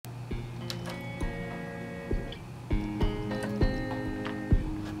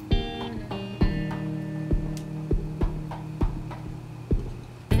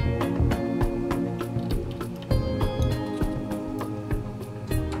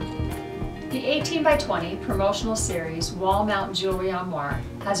The 18 by 20 Promotional Series Wall Mount Jewelry Armoire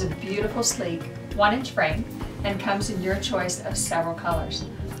has a beautiful, sleek 1-inch frame and comes in your choice of several colors.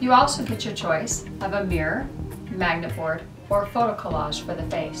 You also get your choice of a mirror, magnet board, or photo collage for the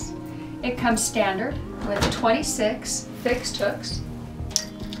face. It comes standard with 26 fixed hooks,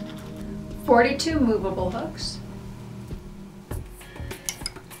 42 movable hooks,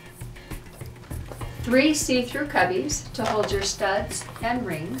 3 see-through cubbies to hold your studs and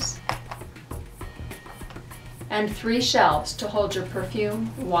rings, and 3 shelves to hold your perfume,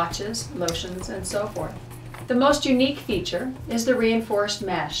 watches, lotions, and so forth. The most unique feature is the reinforced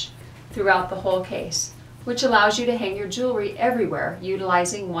mesh throughout the whole case, which allows you to hang your jewelry everywhere,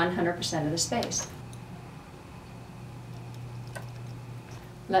 utilizing 100% of the space.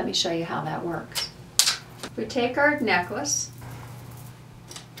 Let me show you how that works. We take our necklace,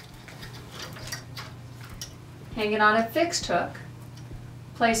 hang it on a fixed hook,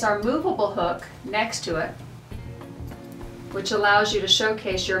 place our movable hook next to it, which allows you to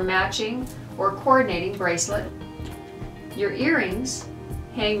showcase your matching or coordinating bracelet. Your earrings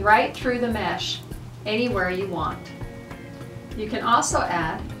hang right through the mesh anywhere you want. You can also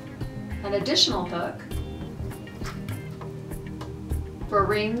add an additional hook for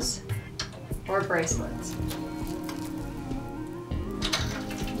rings or bracelets.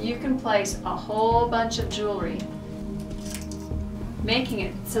 You can place a whole bunch of jewelry, making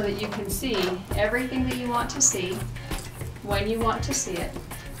it so that you can see everything that you want to see when you want to see it,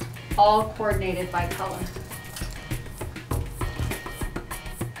 all coordinated by color.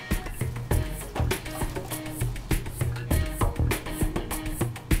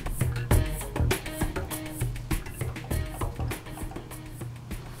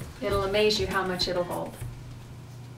 It'll amaze you how much it'll hold.